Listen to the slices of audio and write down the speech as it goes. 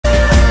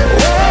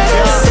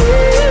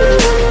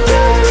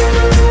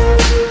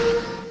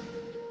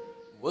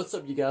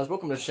up, you guys?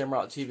 Welcome to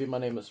Shamrock TV. My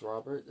name is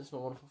Robert. This is my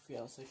wonderful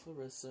fiance,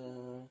 Clarissa.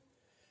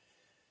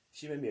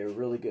 She made me a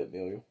really good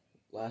meal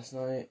last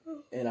night,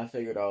 and I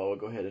figured I'll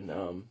go ahead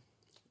and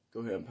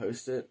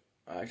post it.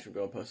 I actually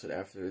going to post it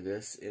after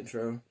this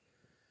intro.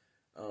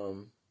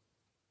 Yeah.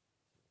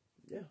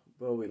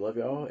 Well, we love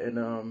y'all,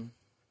 and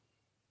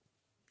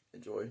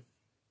enjoy.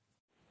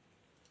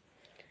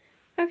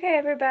 Okay,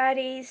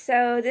 everybody.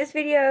 So this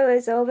video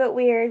is a little bit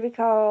weird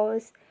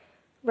because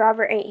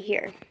Robert ain't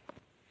here.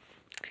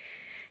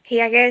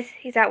 I guess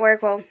he's at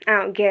work. Well, I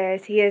don't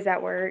guess. He is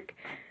at work.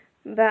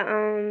 But,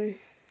 I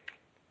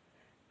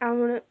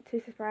wanted to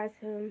surprise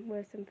him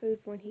with some food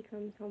when he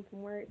comes home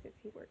from work since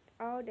he worked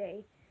all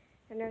day.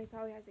 I know he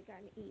probably hasn't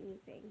gotten to eat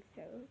anything,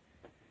 so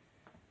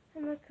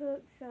I'm going to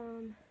cook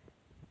some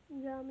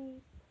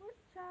yummy pork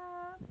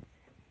chops,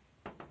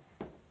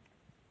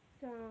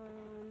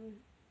 some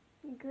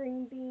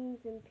green beans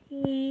and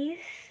peas,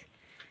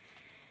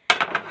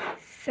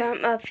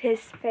 some of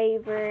his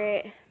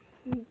favorite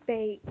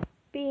baked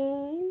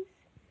beans,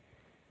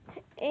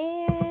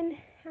 and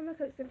I'm going to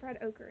cook some fried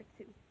okra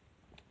too,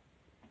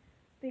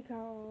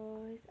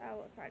 because I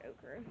love fried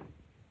okra.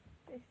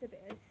 It's the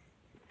best.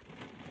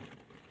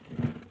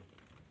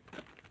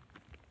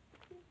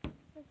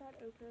 Fried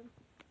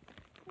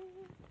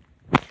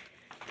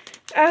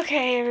okra.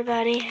 Okay,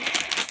 everybody.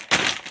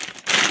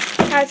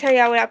 I'll tell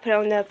y'all what I put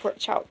on the pork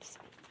chops.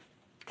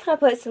 I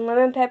put some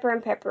lemon pepper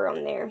and pepper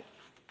on there.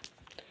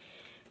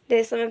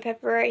 This lemon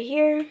pepper right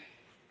here.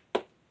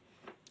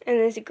 And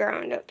this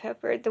ground up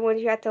pepper. The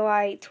ones you have to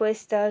like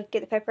twist to get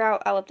the pepper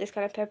out. I love this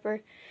kind of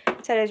pepper.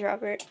 So does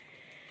Robert.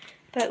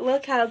 But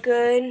look how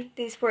good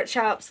these pork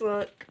chops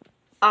look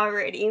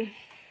already.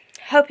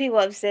 Hope he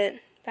loves it.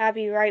 I'll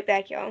be right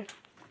back, y'all.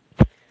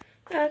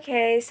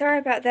 Okay, sorry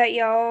about that,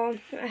 y'all.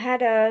 I had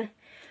to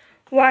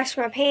wash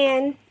my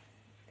pan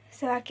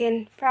so I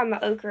can fry my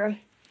okra.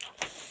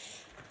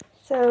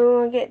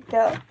 So I'll get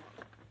the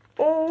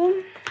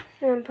oil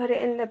and put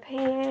it in the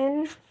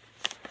pan.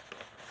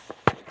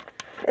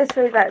 This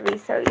food's about to be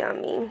so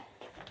yummy.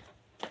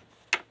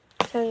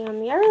 So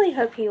yummy. I really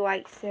hope he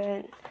likes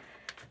it.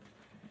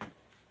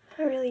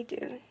 I really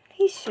do.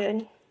 He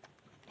should.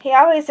 He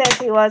always says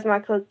he loves my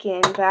cooking,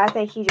 but I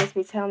think he just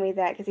be telling me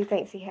that because he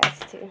thinks he has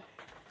to.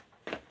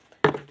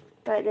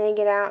 But then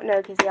again, I don't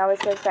know because he always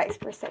goes back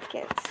for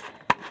seconds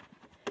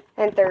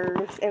and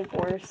thirds and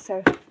fourths.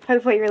 So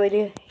hopefully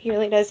he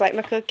really does like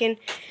my cooking.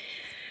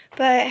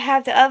 But I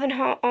have the oven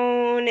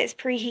on. It's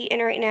preheating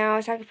right now,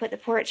 so I can put the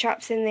pork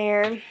chops in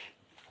there.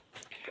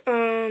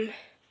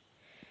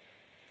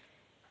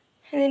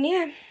 And then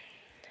yeah.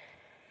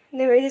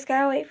 Then we just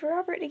gotta wait for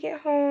Robert to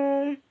get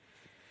home.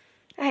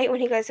 I hate when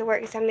he goes to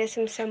work because I miss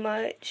him so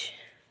much.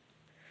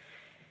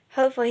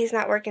 Hopefully he's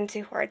not working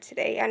too hard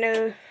today. I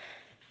know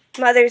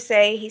Mother's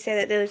Day, he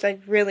said that it was like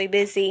really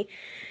busy.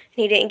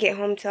 And he didn't get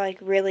home till like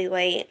really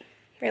late.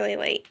 Really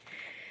late.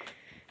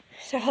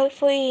 So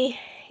hopefully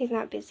he's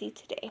not busy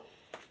today.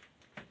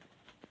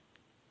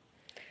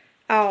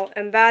 Oh,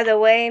 and by the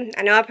way,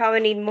 I know I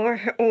probably need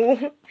more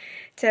oil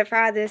to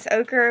fry this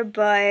okra,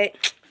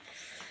 but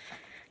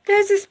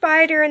there's a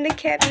spider in the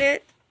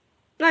cabinet,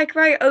 like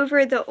right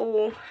over the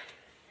oil.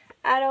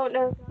 I don't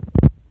know if y'all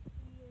can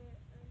see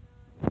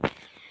it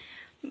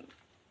or not,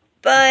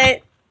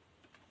 but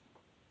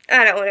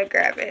I don't want to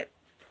grab it.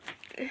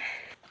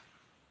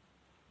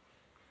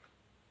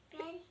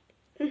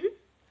 Ready?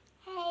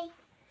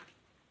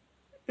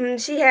 Hey.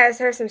 She has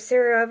some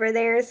cereal over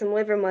there and some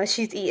liver mush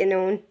she's eating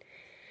on,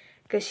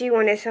 because she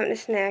wanted something to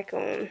snack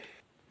on.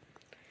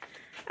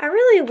 I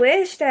really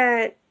wish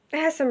that I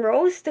had some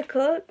rolls to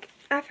cook.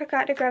 I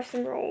forgot to grab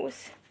some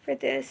rolls for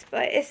this,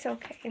 but it's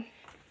okay.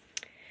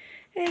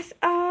 It's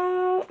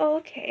all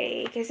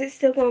okay, because it's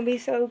still going to be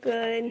so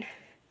good.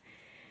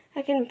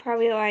 I can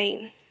probably,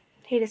 like,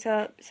 heat us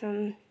up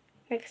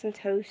make some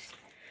toast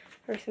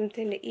or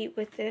something to eat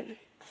with it.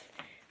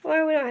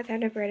 Or we don't have to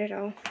have no bread at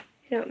all.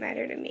 It don't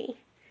matter to me.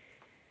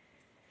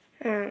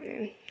 I don't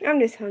know. I'm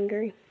just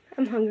hungry.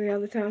 I'm hungry all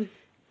the time.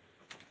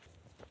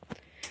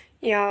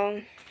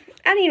 Y'all,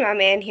 I need my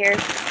man here.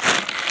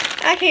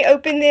 I can't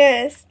open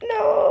this.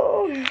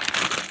 No.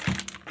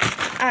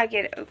 I'll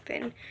get it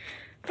open.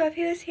 But if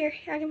he was here,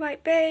 I can be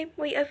like, babe,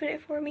 will you open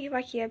it for me? He's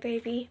like, yeah,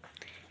 baby.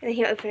 And then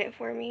he'll open it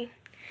for me.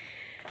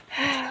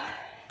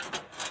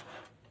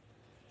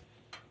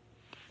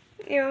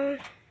 Y'all,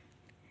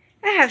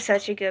 I have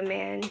such a good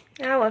man.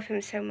 I love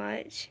him so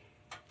much.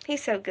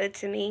 He's so good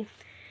to me.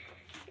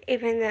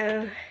 Even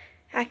though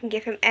I can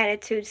give him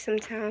attitude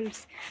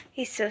sometimes,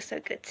 he's still so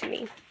good to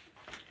me.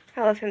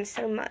 I love him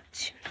so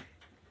much.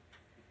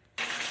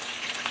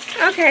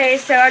 Okay,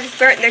 so I just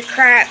burnt the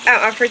crap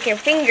out my freaking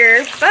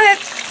finger, but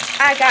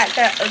I got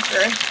the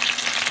okra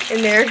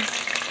in there.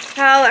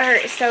 Oh, it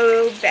hurts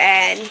so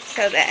bad,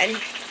 so bad.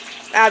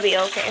 I'll be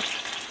okay.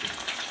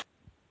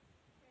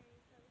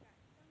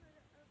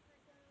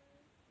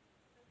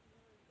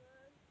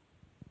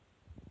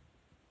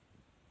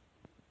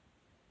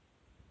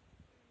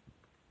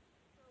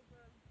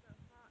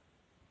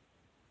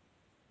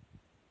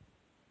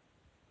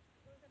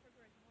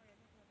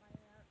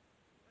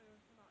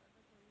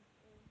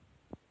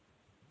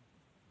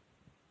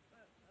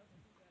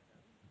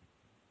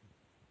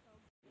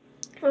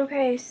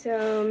 Okay,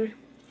 so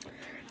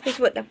this is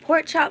what the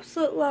pork chops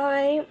look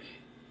like.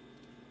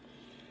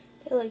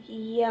 They look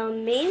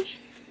yummy.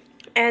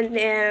 And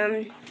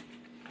then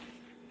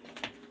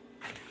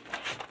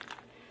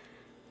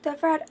the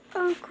fried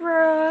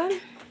okra.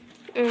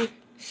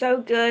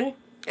 So good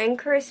and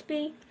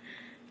crispy.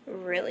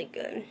 Really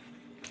good.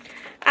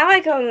 I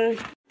like them.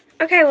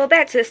 Okay, well,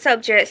 back to the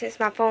subject since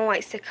my phone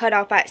likes to cut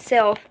off by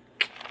itself.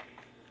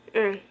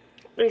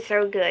 It's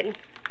so good.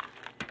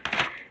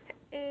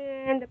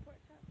 And the pork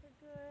chops are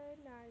good.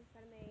 Now I just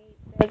gotta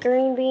make the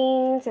green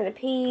beans and the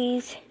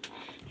peas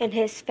and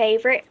his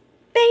favorite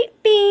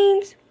baked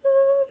beans.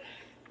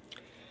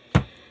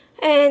 Woo.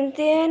 And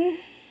then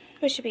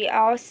we should be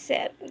all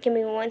set. Give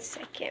me 1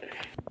 second.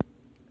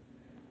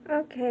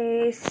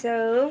 Okay,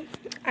 so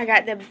I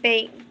got the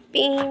baked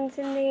beans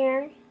in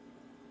there.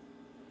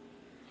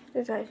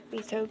 This is going to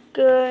be so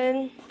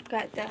good.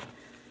 Got the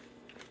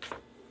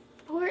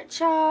pork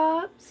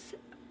chops,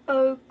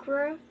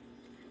 okra,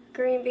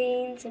 green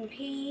beans and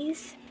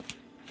peas,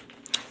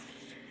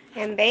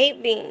 and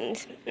baked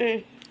beans.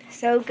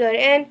 So good.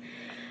 And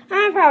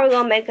I'm probably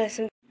going to make us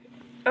some.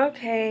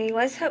 Okay,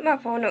 let's hope my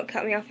phone don't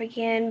cut me off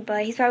again.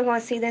 But he's probably going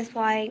to see this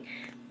like,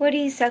 what are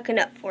you sucking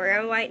up for?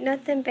 I'm like,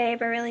 nothing,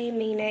 babe. I really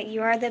mean it.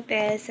 You are the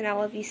best, and I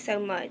love you so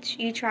much.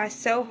 You try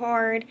so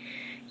hard.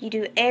 You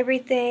do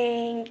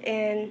everything,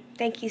 and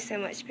thank you so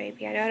much,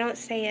 baby. I know I don't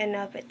say it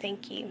enough, but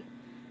thank you.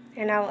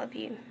 And I love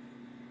you.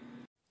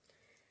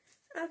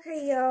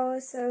 Okay,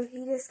 y'all, so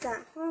he just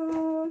got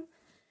home.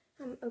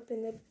 I'm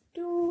open the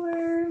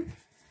door.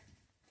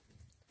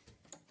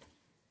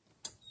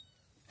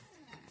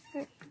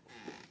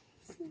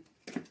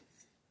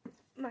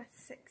 My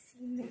sexy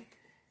man.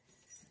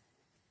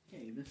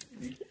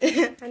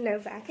 I know,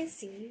 but I can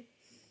see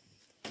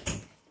you.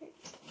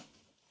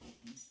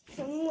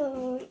 So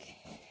look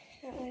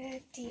at what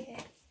I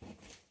did.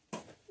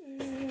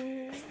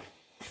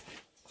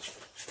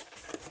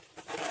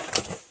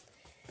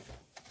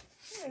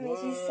 I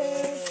made you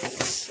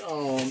some.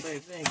 Oh,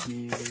 babe, thank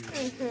you.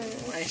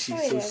 Ain't she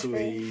so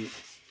sweet?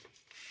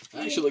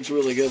 That actually looks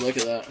really good. Look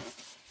at that.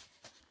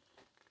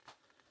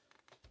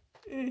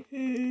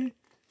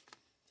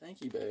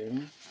 Thank you,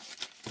 babe.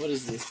 What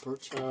is this?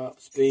 Pork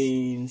chops,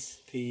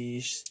 beans,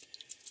 peas.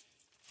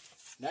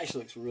 That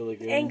actually looks really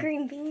good. And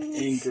green beans.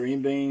 And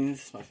green beans.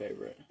 It's my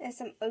favorite. And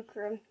some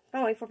okra.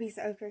 Only 4 pieces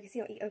of okra because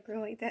you don't eat okra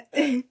like that.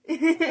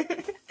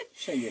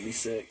 She ain't get me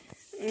sick.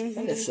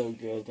 That is so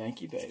good.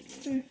 Thank you,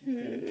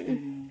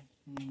 baby.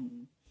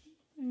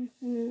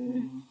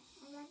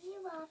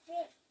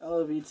 I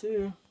love you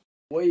too.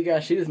 Well, you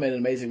guys, she just made an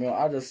amazing meal.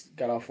 I just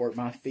got off work.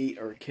 My feet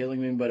are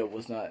killing me, but it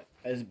was not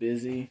as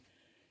busy.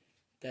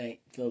 Thank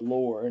the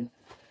Lord.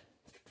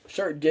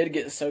 Shirt did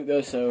get soaked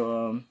though,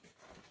 so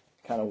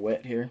kind of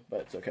wet here,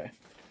 but it's okay.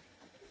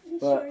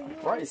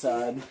 But right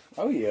side,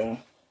 oh yeah,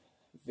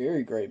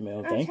 very great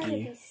meal. Thank you. To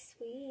be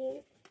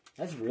sweet.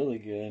 That's really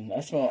good.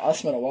 I smell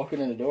it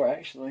walking in the door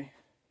actually.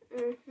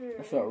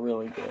 That felt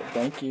really good.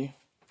 Thank you.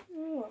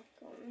 You're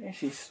welcome. And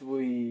she's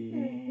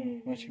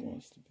sweet. What she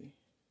wants to be.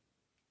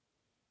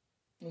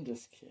 I'm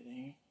just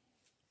kidding.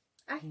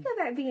 I can go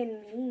back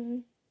being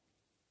mean.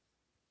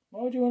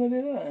 Why would you want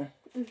to do that?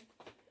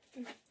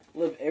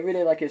 Live every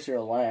day like it's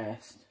your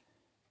last.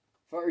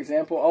 For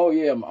example,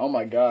 oh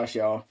my gosh,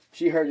 y'all.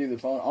 She heard you through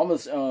the phone.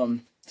 Almost,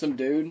 some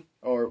dude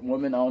or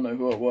woman, I don't know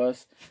who it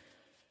was.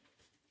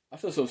 I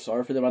feel so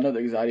sorry for them. I know the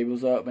anxiety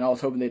was up, and I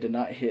was hoping they did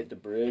not hit the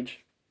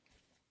bridge.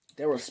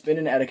 They were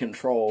spinning out of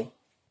control.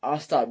 I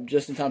stopped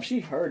just in time. She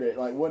heard it,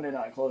 like, wasn't it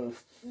not close?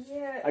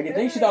 Yeah. I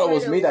think she thought it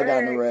was me that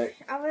got in the wreck.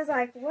 I was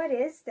like, what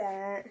is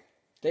that?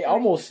 They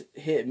almost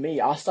hit me.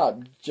 I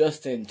stopped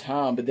just in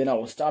time, but then I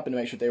was stopping to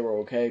make sure they were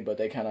okay, but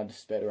they kind of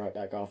just sped right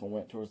back off and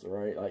went towards the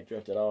right, like,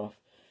 drifted off.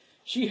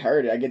 She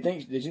heard it.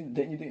 Didn't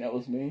you think that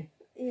was me?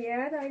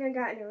 Yeah, I thought you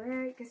got in a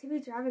wreck, because he'd be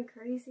driving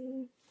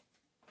crazy.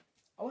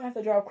 I wouldn't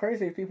have to drive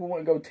crazy if people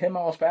wouldn't go 10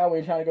 miles per hour when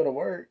you're trying to go to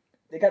work.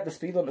 They got the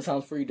speed limit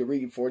signs for you to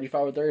read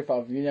 45 or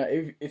 35.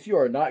 If you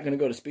are not going to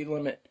go to speed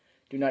limit,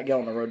 do not get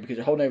on the road because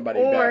you're holding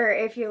everybody back. Or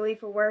if you leave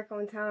for work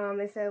on time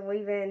instead of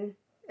leaving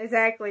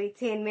exactly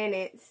 10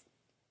 minutes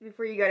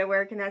before you go to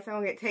work, and that's how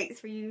long it takes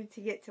for you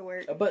to get to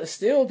work. But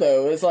still,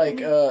 though, it's like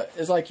your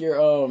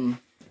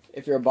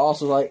if your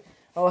boss was like,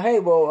 oh hey,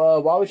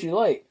 well, why was you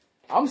late?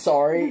 I'm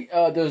sorry.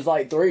 There's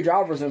like 3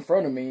 drivers in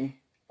front of me.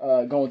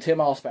 Going 10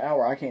 miles per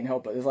hour, I can't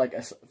help it. It's like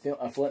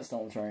a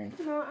Flintstone train.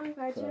 Well, I'm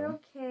glad you're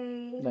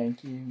okay.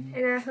 Thank you.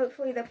 And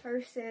hopefully the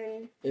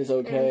person is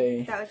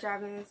okay. That was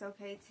driving is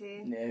okay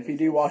too. Yeah, if you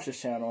do watch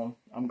this channel,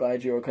 I'm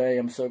glad you're okay.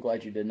 I'm so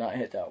glad you did not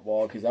hit that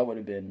wall because that would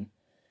have been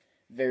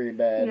very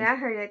bad. Yeah, I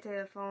heard it through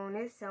the phone.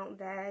 It sounded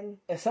bad.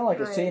 It sounded like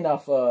a scene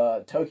off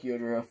Tokyo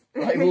Drift.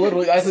 Like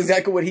literally, that's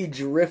exactly what he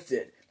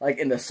drifted, like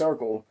in the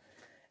circle.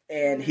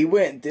 And he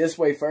went this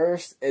way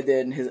first, and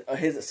then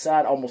his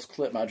side almost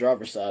clipped my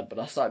driver's side, but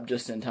I stopped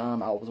just in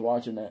time. I was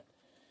watching it,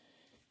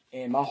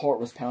 and my heart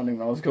was pounding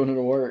when I was going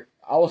to work.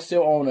 I was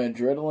still on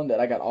adrenaline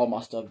that I got all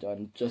my stuff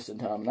done just in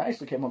time, and I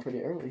actually came home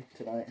pretty early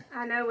tonight.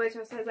 I know, which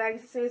I'm so glad,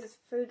 because as soon as the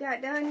food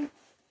got done,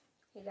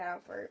 he got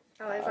off work.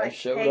 I was I like,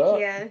 showed heck up.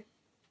 yeah.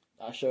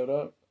 I showed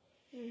up.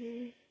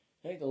 Mm-hmm.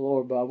 Thank the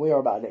Lord, Bob. We are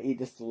about to eat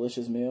this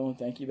delicious meal.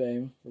 Thank you,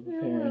 babe, for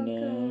preparing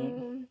that.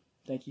 welcome.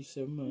 Thank you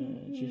so much.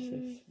 You're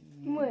so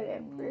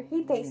Whatever.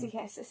 He thinks he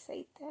has to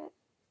say that.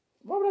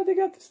 Why would I think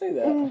I have to say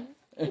that?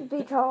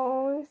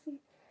 Because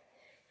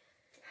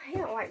I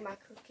don't like my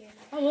cooking.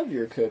 I love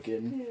your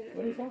cooking.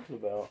 What are you talking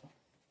about?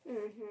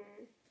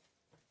 Mm-hmm.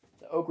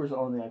 The okra's the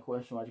only thing I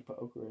question. Why'd you put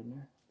okra in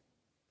there?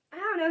 I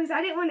don't know, because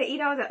I didn't want to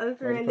eat all the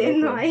okra, Why'd and you put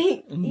then, okra?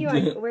 like, you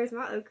like, where's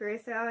my okra?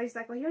 So I was just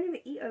like, well, he don't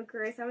even eat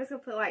okra, so I'm just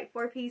going to put, like,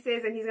 4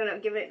 pieces, and he's going to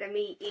give it to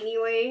me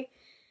anyway.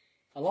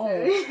 A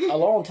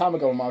long time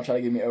ago, my mom tried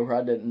to give me okra.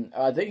 I didn't.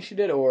 I think she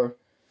did, or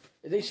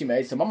I think she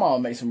made some. My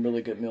mom makes some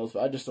really good meals,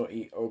 but I just don't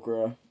eat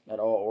okra at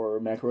all, or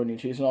macaroni and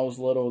cheese. When I was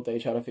little, they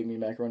tried to feed me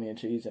macaroni and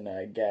cheese, and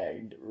I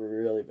gagged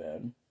really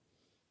bad.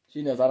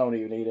 She knows I don't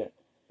even eat it.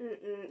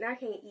 I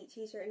can't eat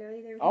cheese right now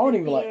either. I don't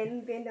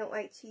even Ben don't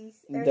like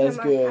cheese. That's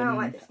good. I don't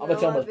like the I'm gonna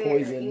tell smell him of it's it or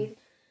poison. anything.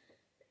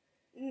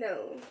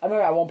 No. I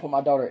remember at one point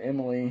my daughter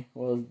Emily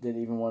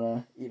didn't even want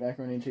to eat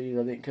macaroni and cheese.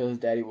 I think because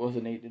Daddy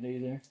wasn't eating it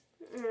either.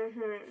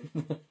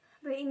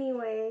 But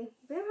anyway,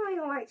 Ben probably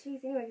don't like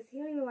cheese anyway because he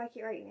don't even like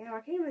it right now.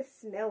 I can't even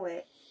smell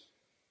it.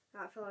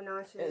 I feel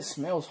nauseous. It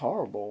smells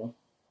horrible.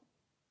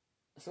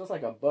 It smells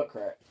like a butt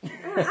crack.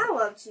 I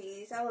love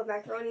cheese. I love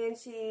macaroni and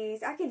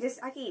cheese. I can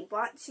eat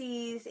block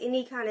cheese,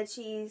 any kind of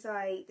cheese,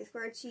 like the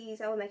square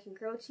cheese. I love making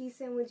grilled cheese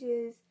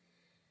sandwiches.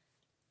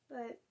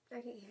 But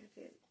I can't have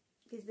it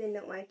because Ben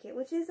don't like it,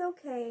 which is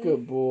okay.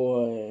 Good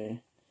boy.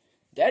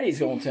 Daddy's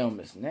gonna tell him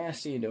it's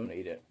nasty and don't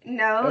eat it.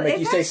 No, Make it's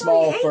you stay actually,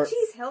 small ain't for.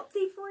 cheese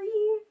healthy for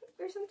you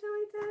or something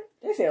like that?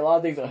 They say a lot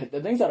of things. The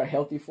things that are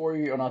healthy for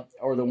you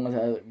are the ones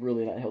that are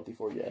really not healthy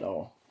for you at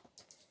all.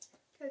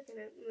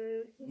 Coconut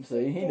moon.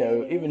 See, he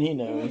knows. Even he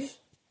knows.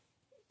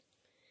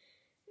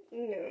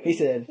 No. He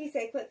said,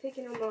 quit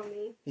picking on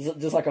mommy.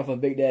 just like off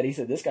of Big Daddy, he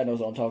said, this guy knows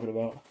what I'm talking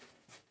about.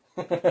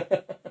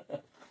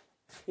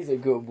 He's a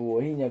good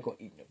boy. He's not going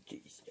to eat no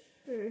cheese.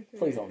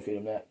 Please don't feed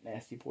him that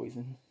nasty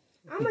poison.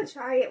 I'm going to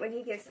try it when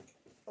he gets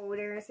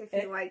older and see if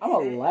he likes it. I'm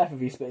going to laugh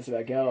if he spits it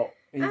back out.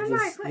 I'm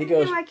like, quit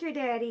acting like your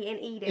daddy and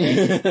eat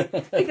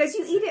it. Because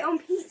you eat it on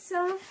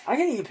pizza. I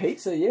can eat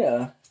pizza,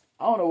 yeah.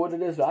 I don't know what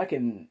it is, but I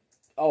can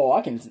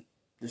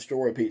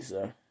destroy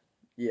pizza.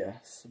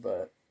 Yes,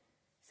 but...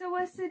 So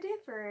what's the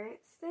difference?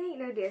 There ain't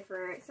no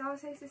difference. It all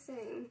tastes the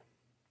same.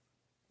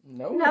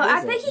 No,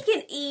 I think he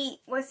can eat,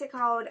 what's it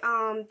called?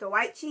 The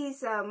white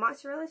cheese,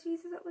 mozzarella cheese,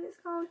 is that what it's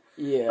called?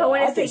 Yeah, but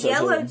when it's the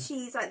yellow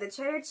cheese, like the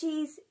cheddar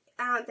cheese,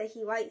 I don't think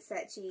he likes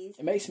that cheese.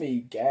 It makes me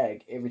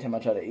gag every time I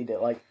try to eat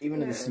it. Like, even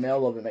the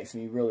smell of it makes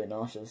me really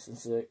nauseous and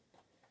sick.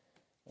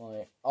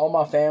 Like, all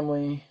my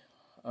family,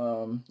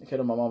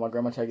 including my mom, my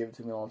grandma tried to give it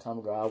to me a long time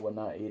ago. I would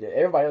not eat it.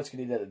 Everybody else could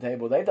eat it at the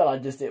table. They thought I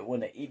just didn't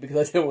want to eat because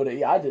I didn't want to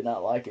eat. I did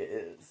not like it.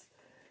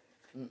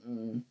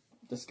 It's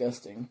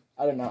disgusting.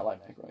 I did not like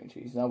macaroni and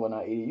cheese, and I would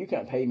not eat it. You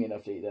can't pay me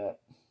enough to eat that.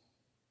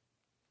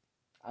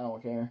 I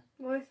don't care.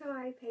 What if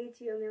somebody paid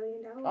you $1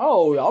 million?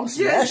 Oh, I'm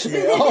smashing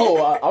it.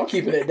 Oh, I'm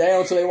keeping it down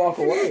until they walk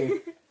away.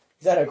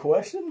 Is that a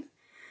question?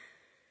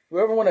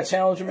 Whoever want to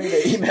challenge me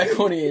to eat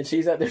macaroni and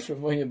cheese out there for $1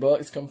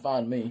 million, come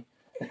find me.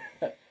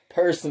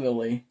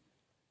 Personally,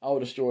 I will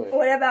destroy it.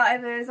 What about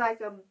if it's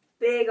like a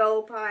big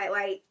old pot,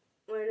 like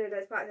one of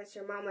those pots that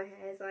your mama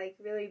has, like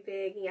really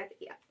big, and you have to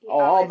eat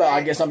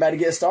I guess I'm about to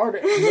get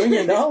started. $1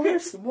 million?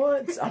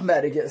 What? I'm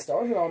about to get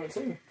started on it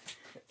too.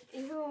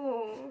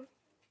 Ew.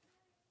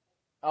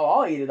 Oh,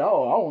 I'll eat it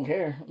all. I won't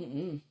care.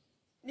 You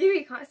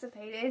be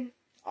constipated.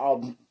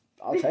 I'll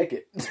take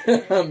it.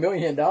 $1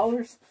 million?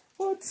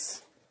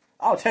 What?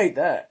 I'll take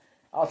that.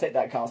 I'll take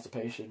that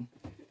constipation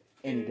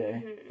any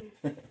day.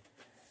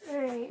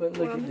 Alright, But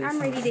look at this.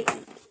 I'm ready to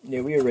eat.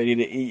 Yeah, we are ready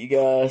to eat, you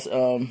guys.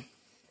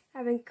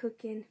 I've been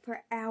cooking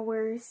for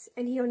hours,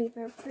 and he don't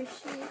even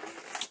appreciate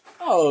it.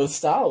 Oh,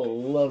 style,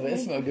 love it.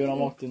 It smells good. I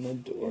walked in the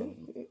door.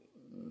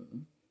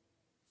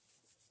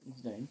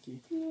 Thank you.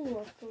 You're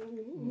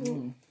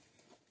welcome.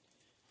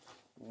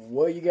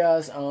 Well, you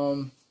guys,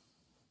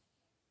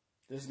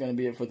 this is gonna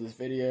be it for this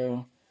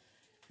video.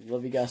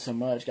 Love you guys so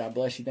much. God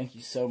bless you. Thank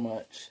you so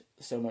much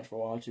for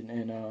watching.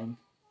 And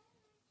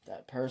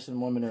that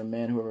person, woman, or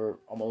man, whoever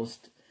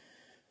almost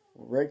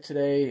wrecked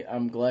today,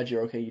 I'm glad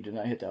you're okay. You did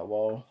not hit that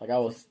wall. Like, I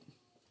was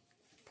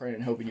praying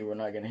and hoping you were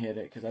not gonna hit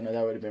it, because I know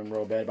that would have been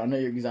real bad. But I know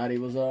your anxiety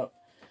was up.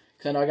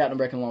 Because I know I got in a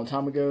wreck a long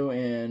time ago,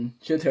 and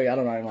she'll tell you I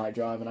don't even like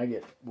driving. I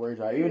get worried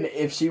driving.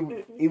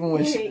 Even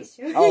when she...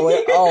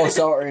 Oh,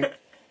 sorry.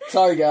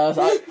 Sorry, guys.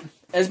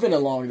 It's been a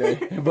long day.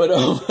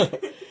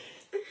 But,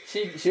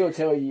 she'll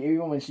tell you,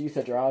 even when she used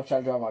to drive,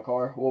 trying to drive my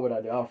car, what would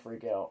I do? I'll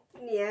freak out.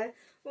 Yeah.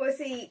 Well,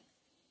 see,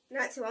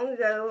 not too long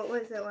ago, what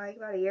was it, like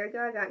about a year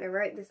ago, I got in a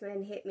wreck. This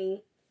man hit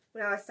me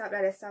when I was stopped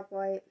at a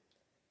stoplight.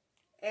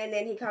 And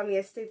then he called me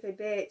a stupid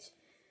bitch.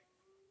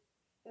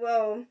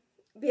 Well,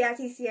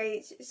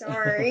 B-I-T-C-H,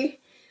 sorry.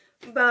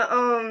 But,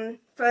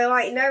 for,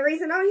 like, no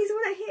reason. Oh, he's the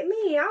one that hit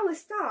me. I was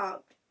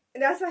stopped.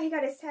 And that's why he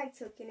got his tag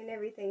taken and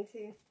everything,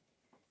 too.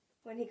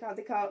 When he called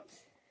the cops.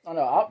 Oh,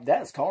 no,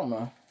 that's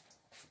karma.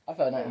 I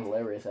found that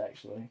hilarious,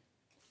 actually.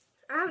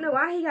 I don't know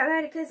why he got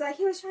mad, because, like,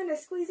 he was trying to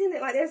squeeze in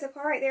it. Like, there's a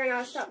car right there, and I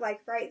was stopped,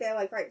 like, right there,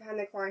 like, right behind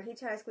the car, and he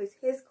tried to squeeze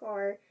his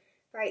car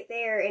right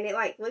there, and it,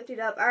 like, lifted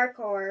up our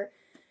car.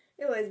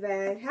 It was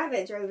bad. I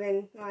haven't drove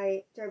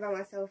by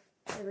myself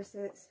ever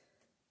since.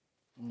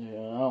 Yeah,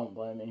 I don't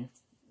blame you.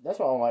 That's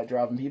why I don't like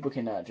driving. People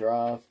cannot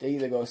drive. They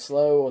either go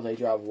slow or they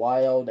drive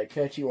wild. They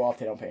cut you off.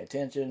 They don't pay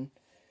attention.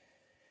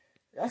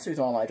 That's the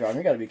reason I don't like driving.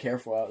 You got to be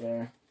careful out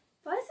there.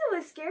 Plus, it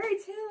was scary,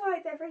 too,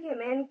 like, that freaking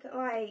man,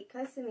 like,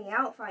 cussing me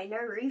out for, like, no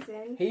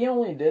reason. He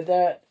only did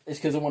that is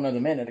because of one other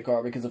man in the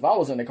car. Because if I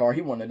was in the car,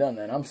 he wouldn't have done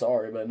that. I'm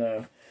sorry, but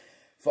no.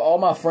 For all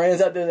my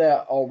friends out there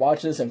that are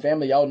watching this and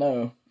family, y'all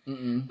know.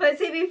 But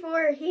see,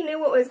 before he knew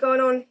what was going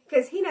on,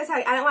 because he knows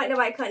how I don't like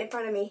nobody cutting in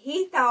front of me.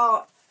 He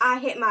thought I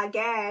hit my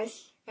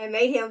gas and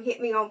made him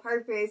hit me on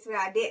purpose, but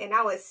I didn't.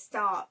 I was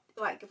stopped,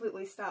 like,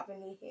 completely stopped,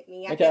 and he hit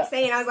me. I kept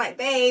saying, I was like,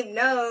 babe,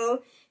 no,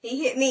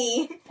 he hit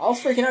me. I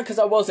was freaking out because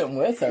I wasn't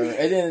with her,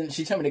 and then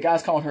she told me the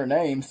guy's calling her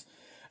names.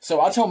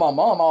 So I told my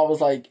mom, I was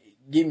like,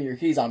 give me your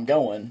keys, I'm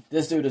going.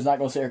 This dude is not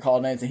going to sit here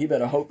calling names, and he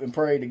better hope and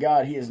pray to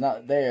God he is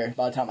not there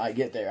by the time I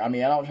get there. I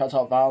mean, I don't try to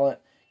talk violent.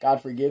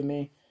 God forgive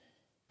me.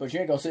 But you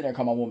ain't going to sit there and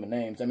call my woman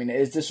names. I mean,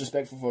 it's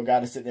disrespectful for a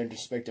guy to sit there and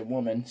disrespect a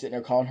woman, sitting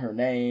there calling her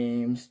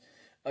names,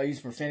 use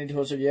profanity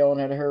towards her, yelling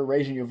at her,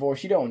 raising your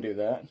voice. You don't do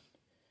that.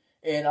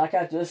 And like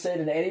I just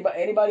said, and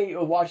anybody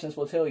who watching this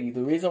will tell you,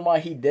 the reason why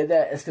he did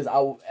that is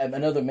because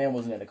another man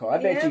wasn't in the car. I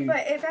bet you.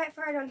 But it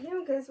backfired on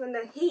him, because when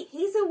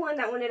he's the one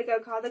that wanted to go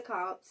call the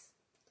cops.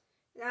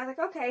 And I was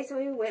like, okay, so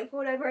we went and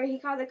pulled over, and he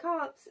called the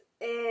cops,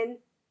 and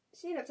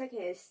she ended up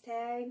taking his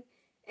tag.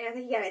 And I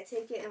think he got a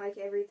ticket and, like,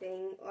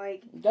 everything.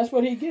 Like, that's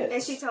what he gets.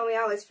 And she told me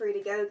I was free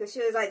to go, because she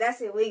was like, that's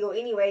illegal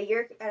anyway.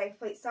 You're at a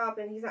complete stop,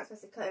 and he's not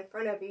supposed to cut in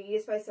front of you. You're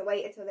supposed to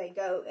wait until they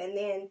go and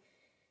then,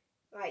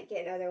 like,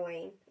 get another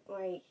lane.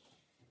 Like,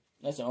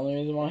 that's the only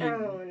reason why he... I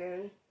don't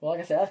know. Well,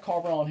 like I said, that's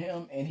karma on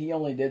him, and he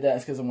only did that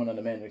because of one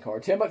other man in the car.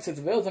 $10, if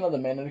it was another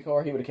man in the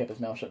car, he would have kept his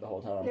mouth shut the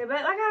whole time. Yeah,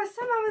 but like I was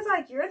telling him, I was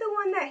like, you're the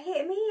one that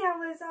hit me. I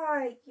was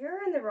like,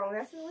 you're in the wrong.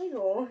 That's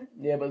illegal.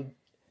 Yeah, but...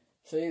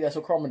 See, that's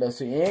what karma does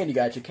to you. And you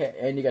got your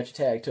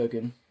tag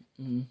taken.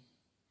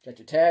 Got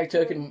your tag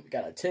taken,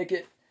 got a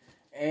ticket,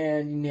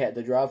 and you had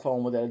to drive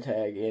home without a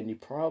tag. And you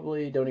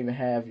probably don't even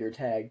have your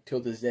tag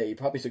till this day. You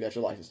probably still got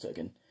your license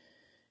taken.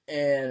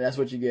 And that's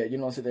what you get. You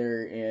don't sit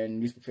there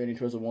and use profanity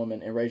towards a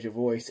woman and raise your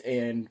voice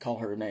and call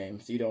her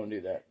names. You don't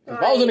do that.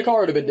 If I was in the car, it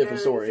would have been a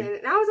different story.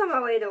 And I was on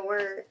my way to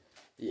work.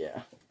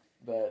 Yeah.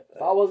 But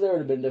if I was there, it would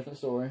have been a different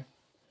story.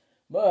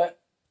 But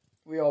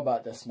we all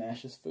about to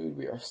smash this food.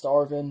 We are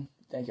starving.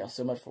 Thank y'all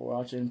so much for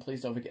watching.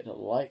 Please don't forget to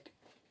like,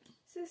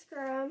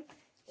 subscribe,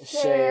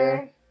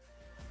 share.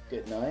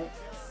 Good night.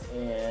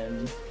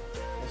 And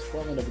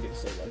don't forget to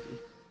stay lucky.